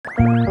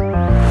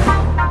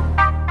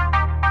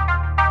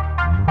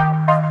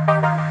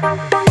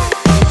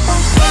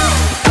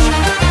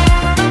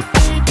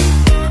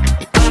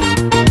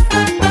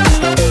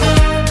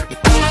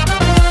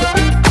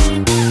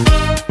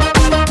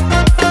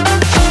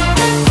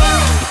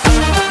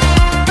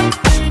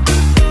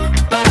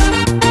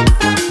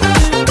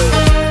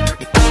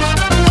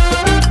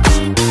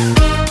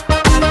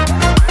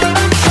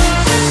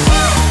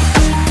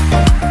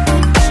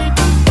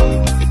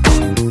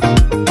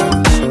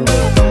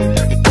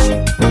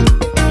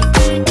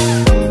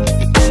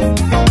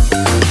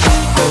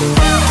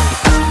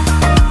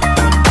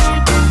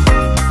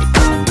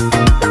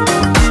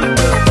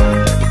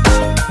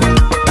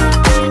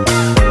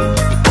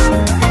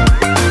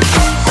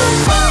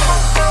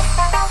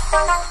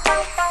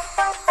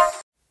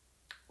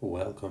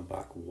Welcome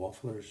back,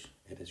 Wafflers.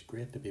 It is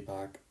great to be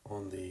back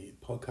on the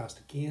podcast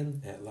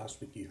again.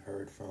 Last week you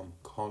heard from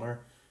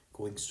Connor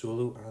going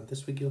solo, and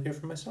this week you'll hear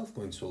from myself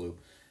going solo.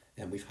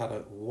 And we've had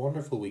a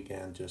wonderful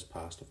weekend just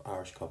past of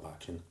Irish Cup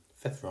action,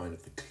 5th round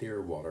of the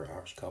Clearwater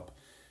Irish Cup.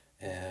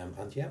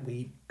 And yeah,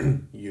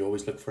 you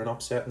always look for an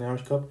upset in the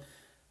Irish Cup,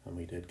 and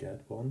we did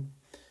get one.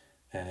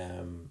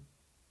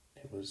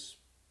 It was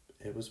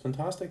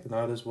fantastic, and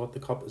that is what the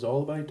cup is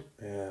all about.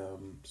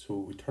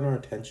 So we turn our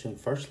attention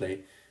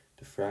firstly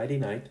to Friday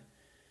night.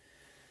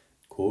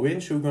 Coleraine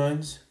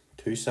Showgrounds,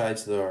 two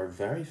sides that are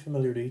very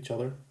familiar to each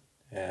other.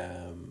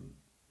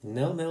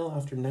 0-0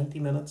 after 90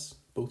 minutes,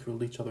 both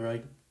ruled each other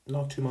out.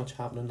 Not too much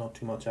happening, not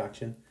too much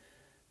action.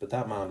 But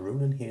that man,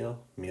 Ronan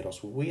Hale, made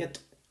us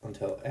wait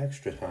until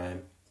extra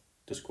time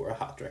to score a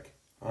hat-trick.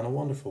 And a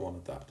wonderful one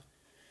at that.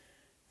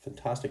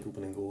 Fantastic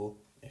opening goal.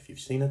 If you've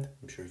seen it,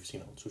 I'm sure you've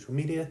seen it on social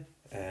media.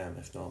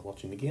 If not,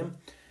 watching the game.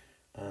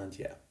 And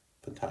yeah,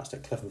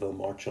 fantastic. Cliftonville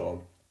march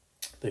on.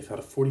 They've had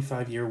a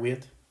 45-year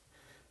wait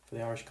for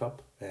the Irish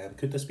Cup.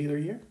 Could this be their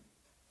year?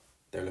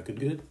 They're looking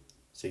good.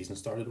 Season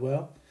started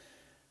well.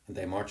 And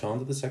they march on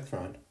to the 6th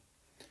round.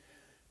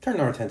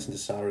 Turning our attention to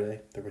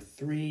Saturday, there were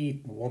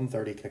 3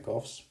 1:30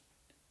 kickoffs.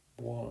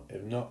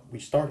 We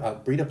start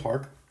at Breda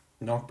Park,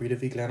 Knock Breda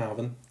v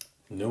Glenavon.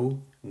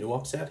 No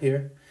upset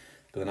here.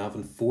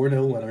 Glenavon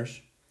 4-0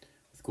 winners,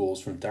 with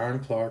goals from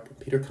Darren Clark and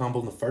Peter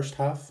Campbell in the first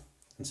half,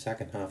 and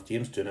second half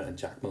James Duna and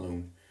Jack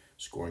Malone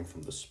scoring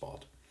from the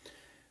spot.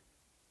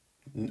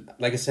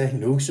 Like I say,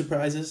 no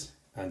surprises,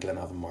 and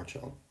Glenavon march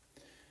on.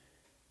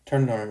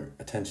 Turning our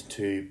attention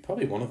to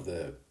probably one of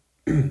the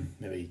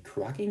maybe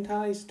cracking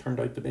ties turned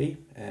out to be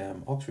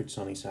Oxford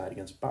Sunnyside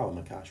against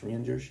Ballymacash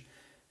Rangers.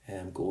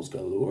 Goals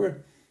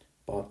galore,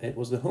 but it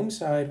was the home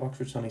side,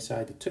 Oxford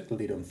Sunnyside, that took the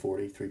lead on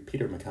 40 through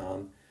Peter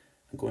McCann,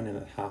 and going in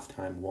at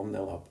half-time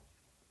 1-0 up.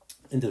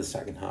 Into the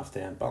second half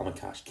then,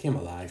 Ballymacash came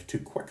alive, 2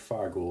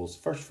 quick-fire goals,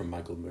 first from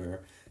Michael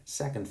Moore,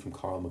 second from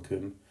Carl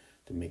McComb,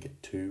 to make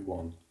it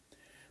 2-1.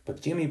 But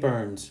Jamie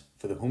Burns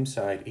for the home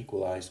side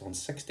equalised on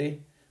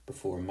 60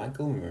 before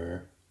Michael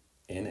Moore,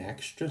 in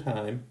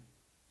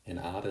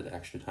added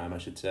extra time I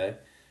should say,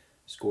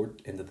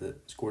 scored in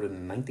the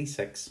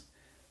 96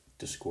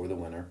 to score the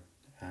winner,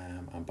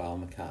 and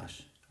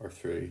Ballymacash are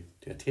through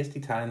to a tasty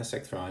tie in the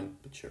 6th round,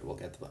 but sure, we'll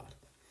get to that.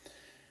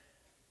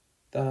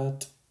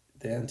 That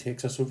then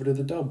takes us over to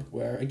the Dub,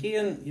 where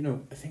again,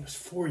 I think it was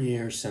 4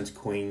 years since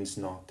Queen's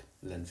knocked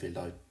Linfield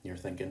out. You're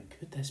thinking,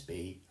 could this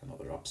be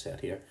another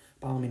upset here?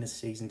 Ballymina's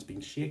season's been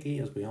shaky,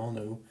 as we all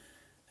know,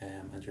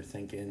 and you're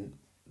thinking,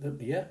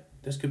 yeah,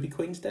 this could be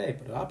Queen's Day,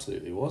 but it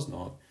absolutely was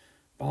not.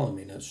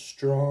 Ballymena,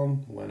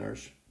 strong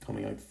winners,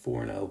 coming out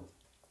 4-0,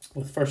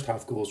 with first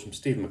half goals from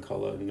Stephen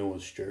McCullough and Noah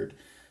Stewart,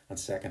 and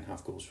second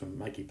half goals from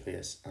Mikey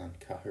Place and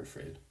Cahir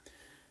Fried.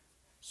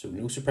 So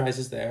no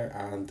surprises there,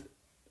 and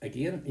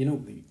again,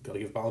 we got to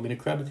give Ballymena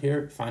credit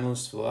here.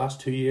 Finalists for the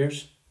last 2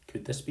 years.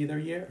 Could this be their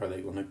year? Are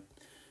they going to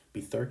be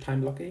third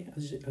time lucky,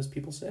 as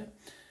people say?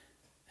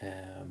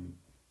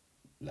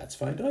 Let's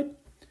find out.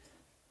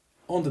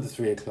 On to the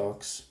 3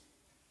 o'clocks.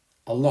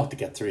 A lot to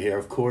get through here,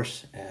 of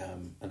course,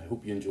 and I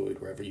hope you enjoyed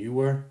wherever you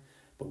were.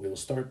 But we will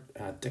start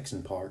at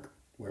Dixon Park,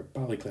 where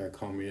Ballyclare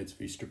Comrades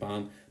v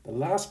Strabane. The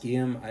last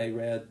game I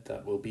read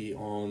that will be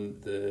on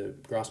the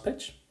grass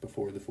pitch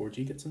before the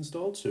 4G gets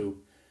installed, so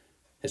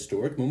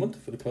historic moment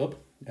for the club.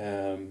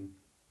 And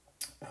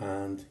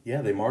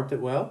yeah, they marked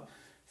it well.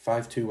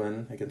 5-2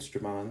 win against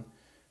Strabane.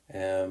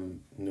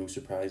 No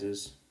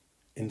surprises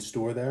in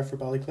store there for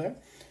Ballyclare.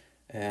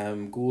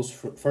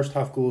 First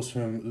half goals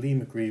from Lee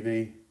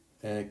McGreevy,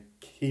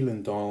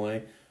 Keelan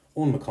Donnelly,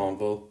 Owen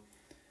McConville,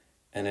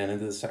 and then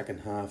into the second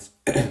half,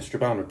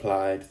 Strabane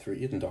replied through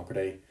Aidan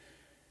Doherty,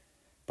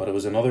 but it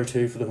was another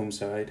 2 for the home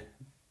side,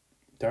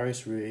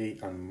 Darius Rui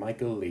and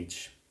Michael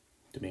Leach,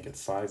 to make it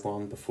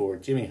 5-1 before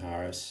Jimmy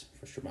Harris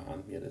for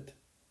Strabane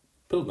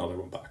pulled another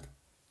one back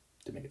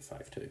to make it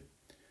 5-2.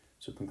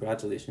 So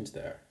congratulations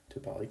there to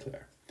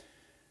Ballyclare.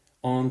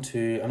 On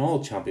to an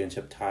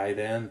all-championship tie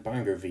then,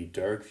 Bangor v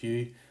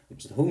Dergview,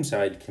 which the home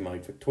side came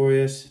out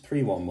victorious,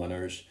 3-1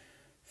 winners.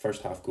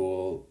 First half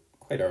goal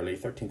quite early,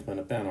 13th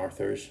minute, Ben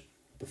Arthurs,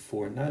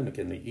 before Niall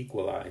McKinley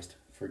equalised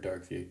for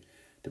Dergview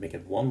to make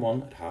it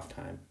 1-1 at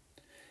half-time.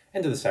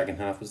 Into the second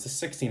half was the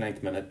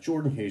 69th minute,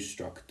 Jordan Hughes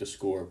struck to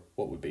score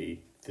what would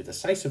be the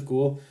decisive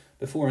goal,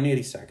 before in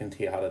 82nd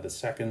he added a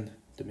second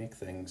to make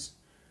things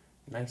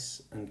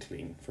nice and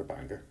clean for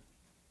Bangor.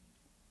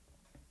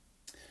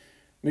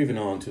 Moving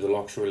on to the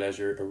Lockshore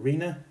Leisure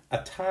Arena,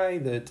 a tie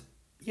that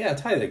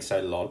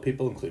excited a lot of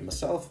people, including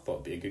myself.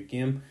 Thought it'd be a good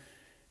game.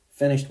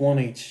 Finished 1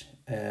 each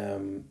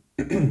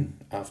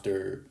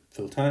after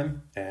full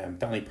time.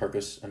 Danny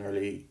Purkis an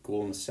early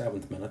goal in the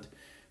 7th minute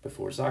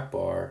before Zach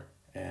Barr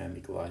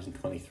equalised in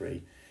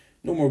 23.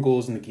 No more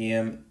goals in the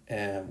game.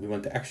 We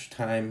went to extra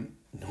time,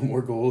 no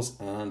more goals,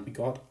 and we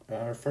got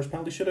our first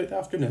penalty shootout of the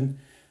afternoon,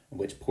 in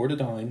which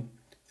Portadown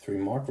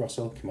through Mark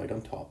Russell came out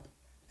on top.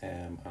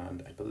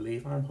 And I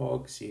believe Aaron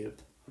Hogg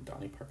saved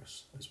Danny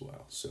Purkis as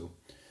well. So,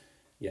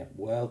 yeah,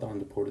 well done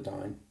to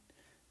Portadown.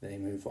 They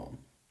move on.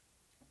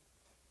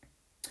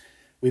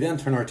 We then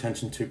turn our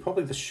attention to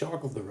probably the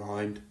shock of the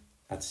round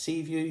at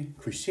Seaview,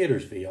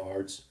 Crusaders v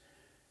Ards,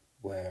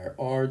 where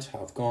Ards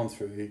have gone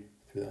through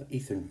that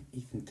Ethan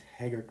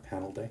Taggart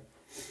penalty.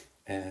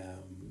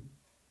 And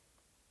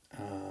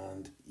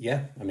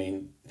yeah, I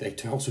mean, they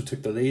also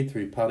took the lead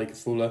through Paddy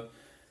Cafola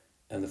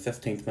in the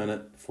 15th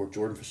minute for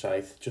Jordan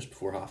Forsyth just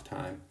before half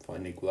time,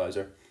 found an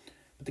equaliser.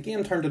 But the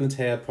game turned on its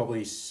head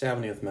probably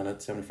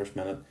 71st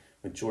minute,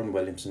 when Jordan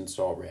Williamson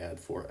saw red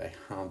for a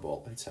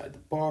handball outside the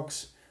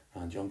box,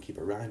 and young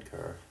keeper Ryan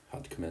Kerr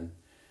had to come in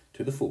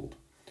to the fold.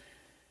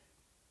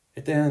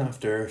 It then,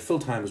 after full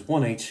time was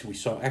 1 each, we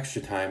saw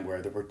extra time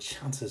where there were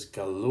chances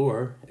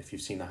galore, if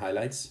you've seen the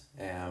highlights.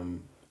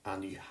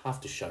 And you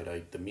have to shout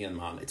out the main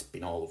man. It's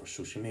been all over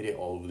social media,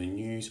 all over the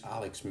news.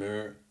 Alex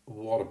Moore,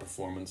 what a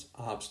performance.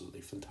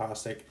 Absolutely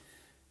fantastic.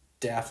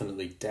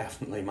 Definitely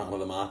man of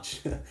the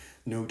match.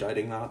 No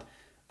doubting that.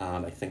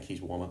 And I think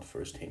he's won it for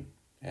his team.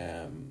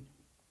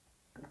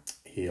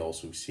 He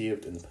also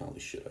saved in the penalty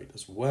shootout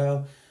as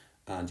well.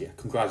 And yeah,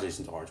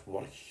 congratulations to Arts.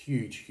 What a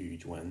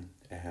huge win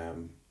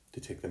to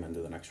take them into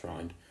the next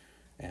round.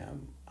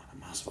 And a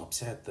massive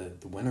upset.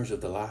 The winners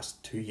of the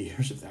last 2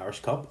 years of the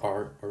Irish Cup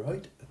are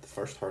out at the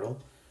first hurdle.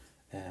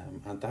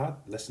 And that,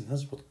 listen,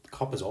 this is what the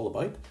Cup is all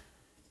about.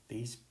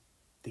 These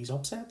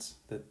upsets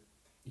that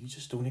you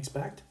just don't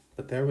expect.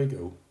 But there we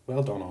go.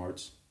 Well done,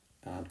 Ards.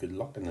 And good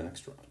luck in the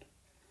next round.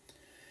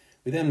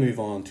 We then move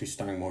on to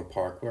Stanmore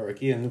Park, where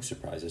again, no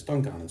surprises.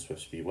 Dungannon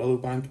Swifts v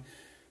Willowbank.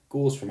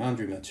 Goals from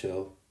Andrew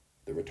Mitchell,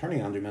 the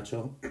returning Andrew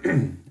Mitchell,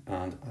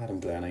 and Adam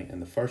Glennie in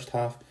the first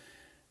half.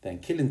 Then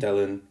Keelan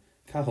Dillon,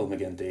 Cathal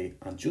McGinty,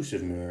 and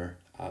Joseph Moore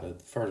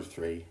added further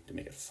 3 to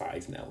make it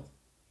 5-0.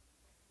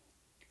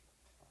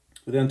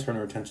 We then turn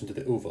our attention to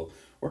the Oval,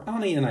 where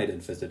Annie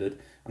United visited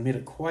and made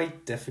it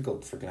quite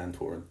difficult for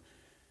Glentoran.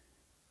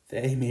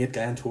 They made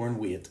Glentoran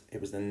wait.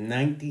 It was the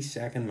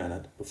 92nd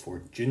minute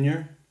before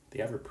Junior,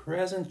 the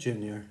ever-present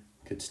Junior,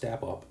 could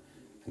step up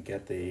and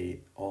get the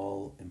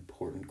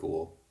all-important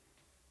goal.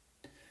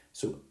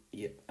 So,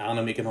 yeah,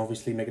 Anna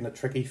obviously making it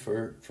tricky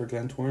for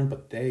Glentoran,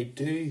 but they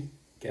do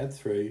get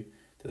through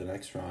to the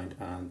next round,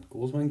 and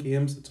goals win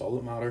games. That's all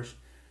that matters.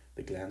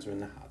 The Glens are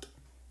in the hat.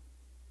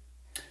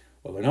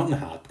 Well, they're not in the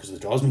hat because the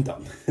draw's been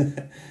done,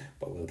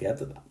 but we'll get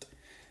to that.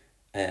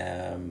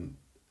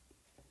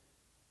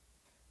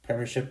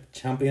 Premiership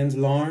champions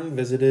Larne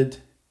visited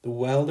the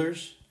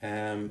Welders.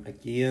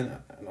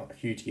 Again, not a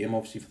huge game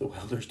obviously for the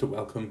Welders to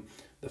welcome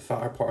the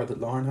firepower that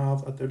Larne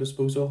have at their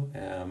disposal.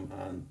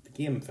 And the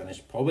game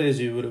finished probably as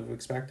you would have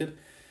expected.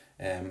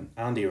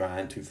 Andy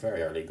Ryan, 2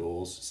 very early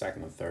goals,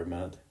 2nd and 3rd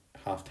minute,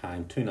 half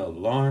time 2-0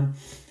 Larne.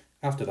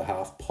 After the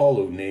half, Paul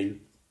O'Neill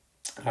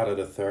added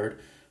a 3rd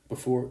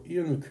before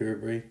Ian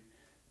McCurbury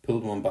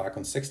pulled one back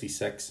on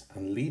 66,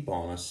 and Lee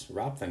Bonus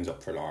wrapped things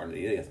up for Larne at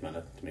the 80th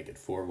minute to make it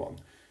 4-1.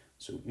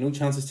 So no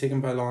chances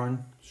taken by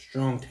Larne.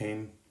 Strong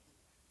team,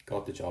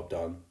 got the job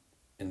done,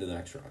 into the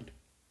next round.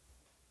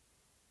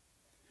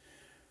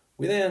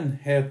 We then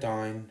head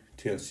down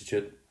to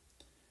Institute.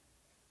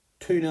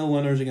 2-0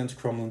 winners against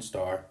Crumlin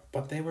Star,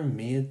 but they were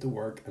made to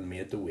work and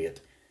made to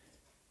wait.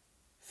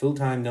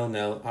 Full-time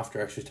 0-0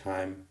 after extra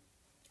time.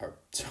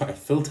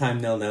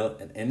 Full-time 0-0,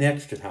 and in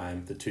extra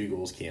time the 2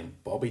 goals came.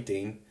 Bobby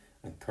Dean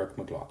and Kirk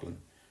McLaughlin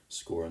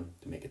scoring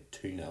to make it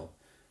 2-0.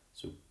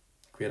 So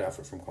great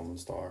effort from Crumlin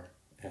Star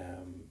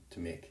to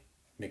make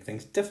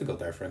things difficult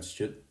there for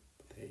Institute,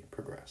 but they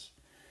progress.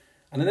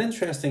 And an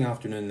interesting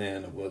afternoon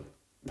then it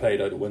played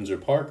out at Windsor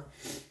Park,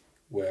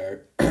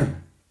 where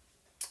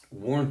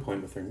Warren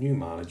Point with their new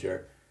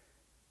manager,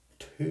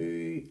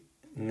 2-0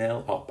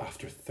 up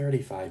after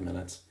 35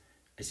 minutes.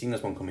 I seen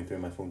this one coming through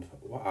my phone.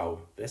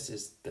 Wow, this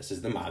is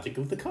the magic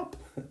of the cup.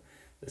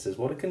 This is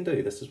what it can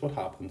do. This is what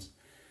happens.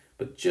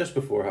 But just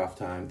before half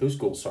time, those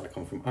goals started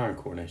coming from Aaron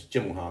Cornish,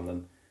 Jim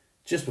O'Hanlon.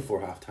 Just before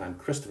half time,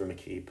 Christopher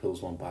McKee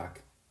pulls one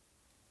back.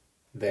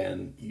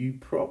 Then it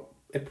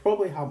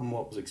probably happened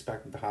what was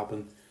expected to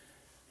happen.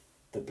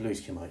 The Blues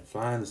came out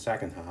flying the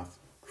second half.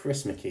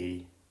 Chris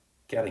McKee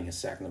getting his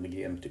 2nd of the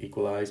game to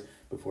equalise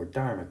before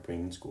Darren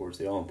McBreen scores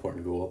the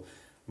all-important goal.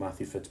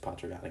 Matthew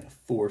Fitzpatrick adding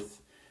a 4th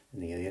in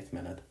the 80th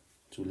minute.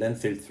 So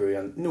Linfield through,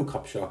 and no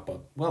cup shot,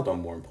 but well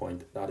done Warren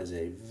Point. That is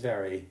a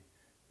very,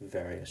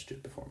 very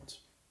astute performance.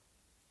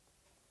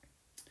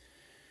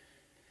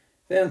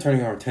 Then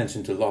turning our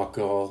attention to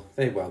Loughgall,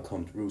 they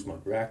welcomed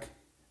Rosemount Rec,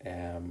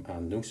 and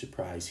no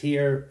surprise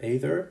here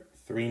either.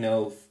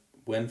 3-0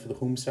 win for the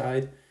home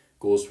side.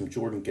 Goals from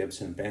Jordan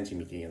Gibson and Benji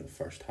McGee in the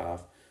first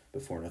half,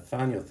 before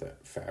Nathaniel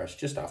Ferris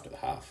just after the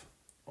half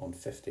on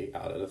 50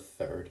 added a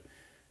 3rd.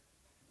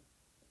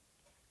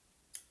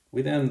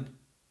 We then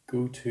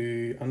go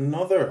to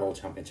another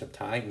All-Championship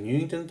tie,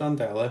 Newington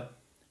Dundela,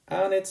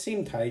 and it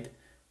seemed tight.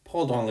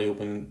 Paul Donnelly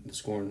opened the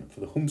scoring for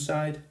the home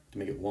side to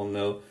make it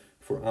 1-0,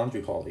 before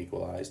Andrew Hall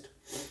equalised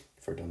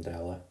for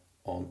Dundela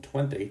on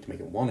 20 to make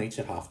it 1 each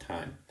at half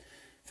time.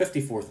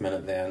 54th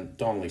minute then,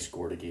 Donnelly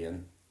scored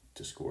again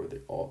to score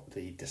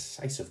the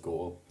decisive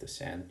goal to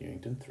send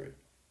Newington through.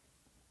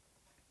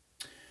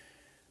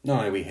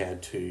 Now we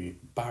head to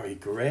Barry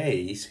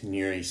Gray's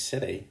Newry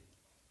City,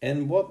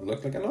 in what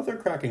looked like another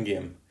cracking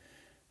game.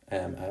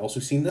 I also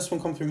seen this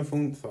one come through my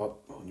phone, thought,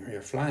 oh,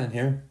 you're flying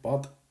here,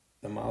 but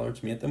the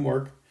Mallards made them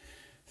work.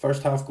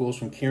 First half goals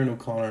from Kieran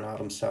O'Connor and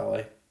Adam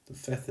Sally, the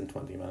 5th and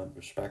 20th minute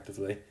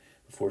respectively,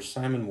 before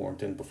Simon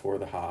Warrington before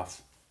the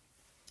half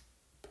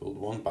pulled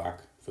one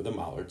back for the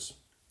Mallards.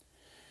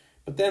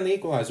 But then the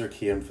equaliser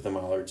came for the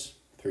Mallards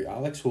through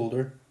Alex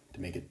Holder to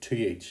make it 2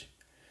 each.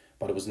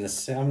 But it was in the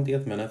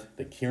 70th minute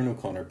that Kieran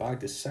O'Connor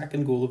bagged his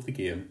second goal of the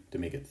game to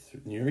make it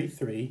Newry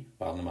 3,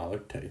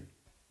 Ballymallard 2.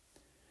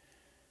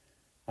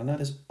 And that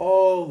is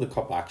all the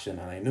cup action,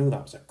 and I know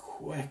that was a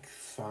quick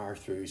fire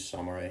through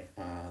summary,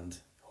 and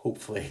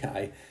hopefully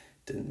I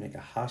didn't make a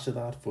hash of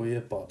that for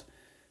you, but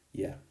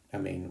yeah, I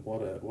mean,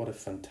 what a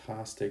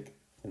fantastic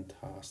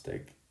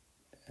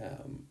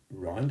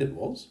round it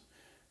was.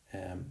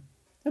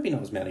 Maybe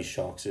not as many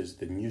shocks as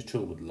the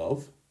neutral would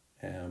love,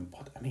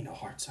 but I mean, the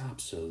Hearts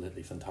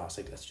absolutely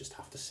fantastic. Let's just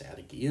have to say it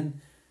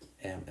again.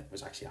 It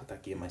was actually at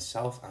that game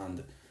myself,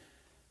 and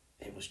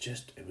it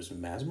was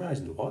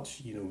mesmerising to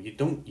watch. You know, you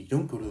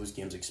don't go to those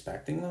games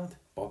expecting that,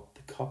 but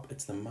the cup,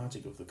 it's the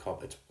magic of the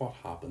cup. It's what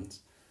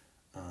happens,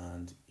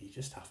 and you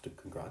just have to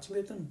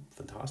congratulate them.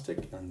 Fantastic.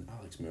 And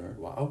Alex Moore,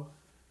 wow.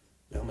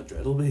 Real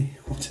Madrid will be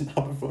watching that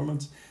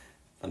performance.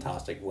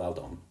 Fantastic, well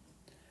done.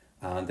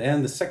 And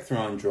then the 6th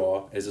round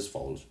draw is as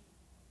follows.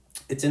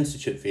 It's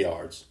Institute v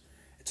Ards.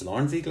 It's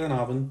Larne v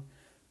Glenavon,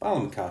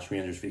 Ballincash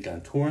Rangers v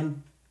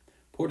Glentoran,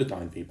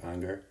 Portadown v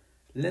Bangor,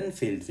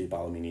 Linfield v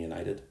Ballymena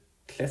United,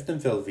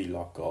 Cliftonville v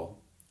Loughgall,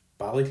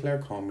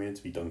 Ballyclare Comrades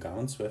v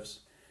Dungannon Swifts,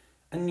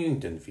 and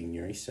Newington v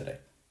Newry City.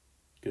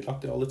 Good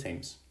luck to all the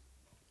teams.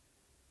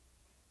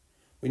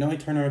 We now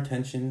turn our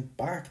attention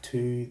back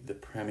to the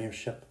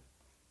Premiership.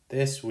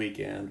 This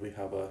weekend we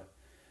have a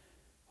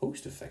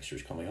host of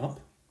fixtures coming up.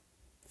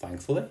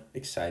 Thankfully,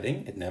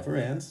 exciting, it never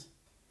ends.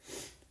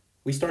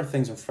 We start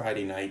things on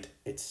Friday night.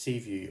 It's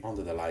Seaview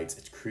under the lights.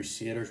 It's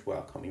Crusaders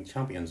welcoming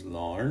champions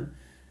Larne.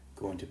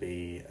 Going to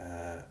be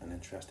an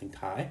interesting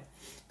tie.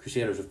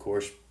 Crusaders, of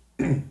course,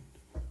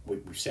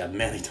 we've said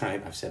many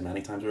times. I've said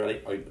many times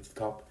already. Out of the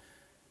cup.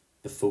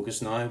 The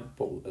focus now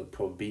will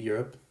probably be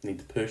Europe. Need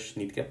to push.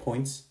 Need to get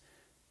points.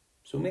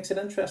 So it makes it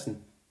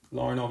interesting.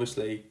 Larne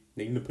obviously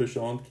needing to push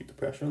on to keep the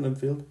pressure on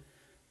Linfield.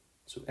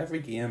 So every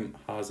game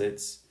has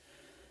its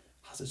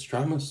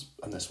dramas,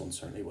 and this one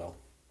certainly will.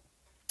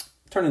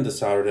 Turning to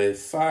Saturday,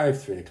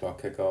 3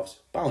 o'clock kickoffs.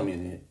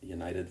 Ballymena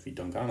United v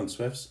Dungannon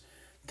Swifts,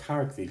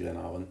 Carrick v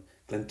Glenavon,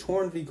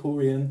 Glentoran v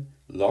Coleraine,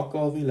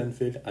 Loughgall v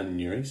Linfield, and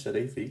Newry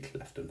City v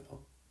Cliftonville.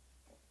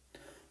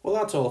 Well,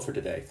 that's all for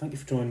today. Thank you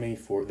for joining me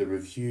for the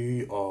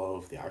review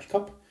of the Irish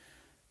Cup,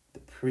 the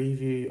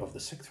preview of the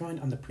 6th round,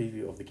 and the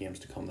preview of the games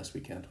to come this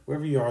weekend.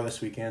 Wherever you are this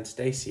weekend,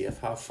 stay safe,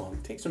 have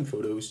fun, take some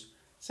photos,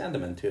 send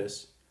them in to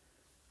us,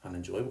 and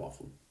enjoy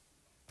waffling.